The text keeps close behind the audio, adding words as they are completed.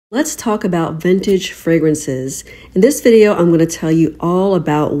Let's talk about vintage fragrances. In this video, I'm going to tell you all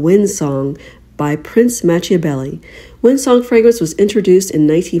about Windsong by Prince Machiavelli. Windsong fragrance was introduced in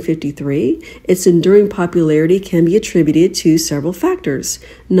 1953. Its enduring popularity can be attributed to several factors.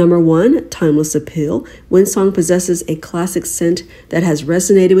 Number one, timeless appeal. Windsong possesses a classic scent that has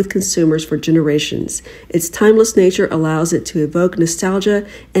resonated with consumers for generations. Its timeless nature allows it to evoke nostalgia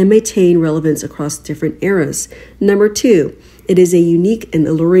and maintain relevance across different eras. Number two, it is a unique and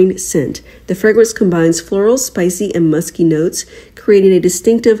alluring scent. The fragrance combines floral, spicy, and musky notes, creating a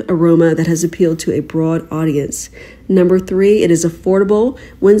distinctive aroma that has appealed to a broad audience. Number three, it is affordable.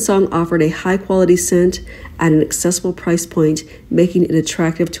 Windsong offered a high-quality scent at an accessible price point, making it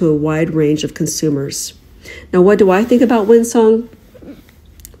attractive to a wide range of consumers. Now, what do I think about Windsong?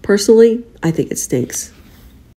 Personally, I think it stinks.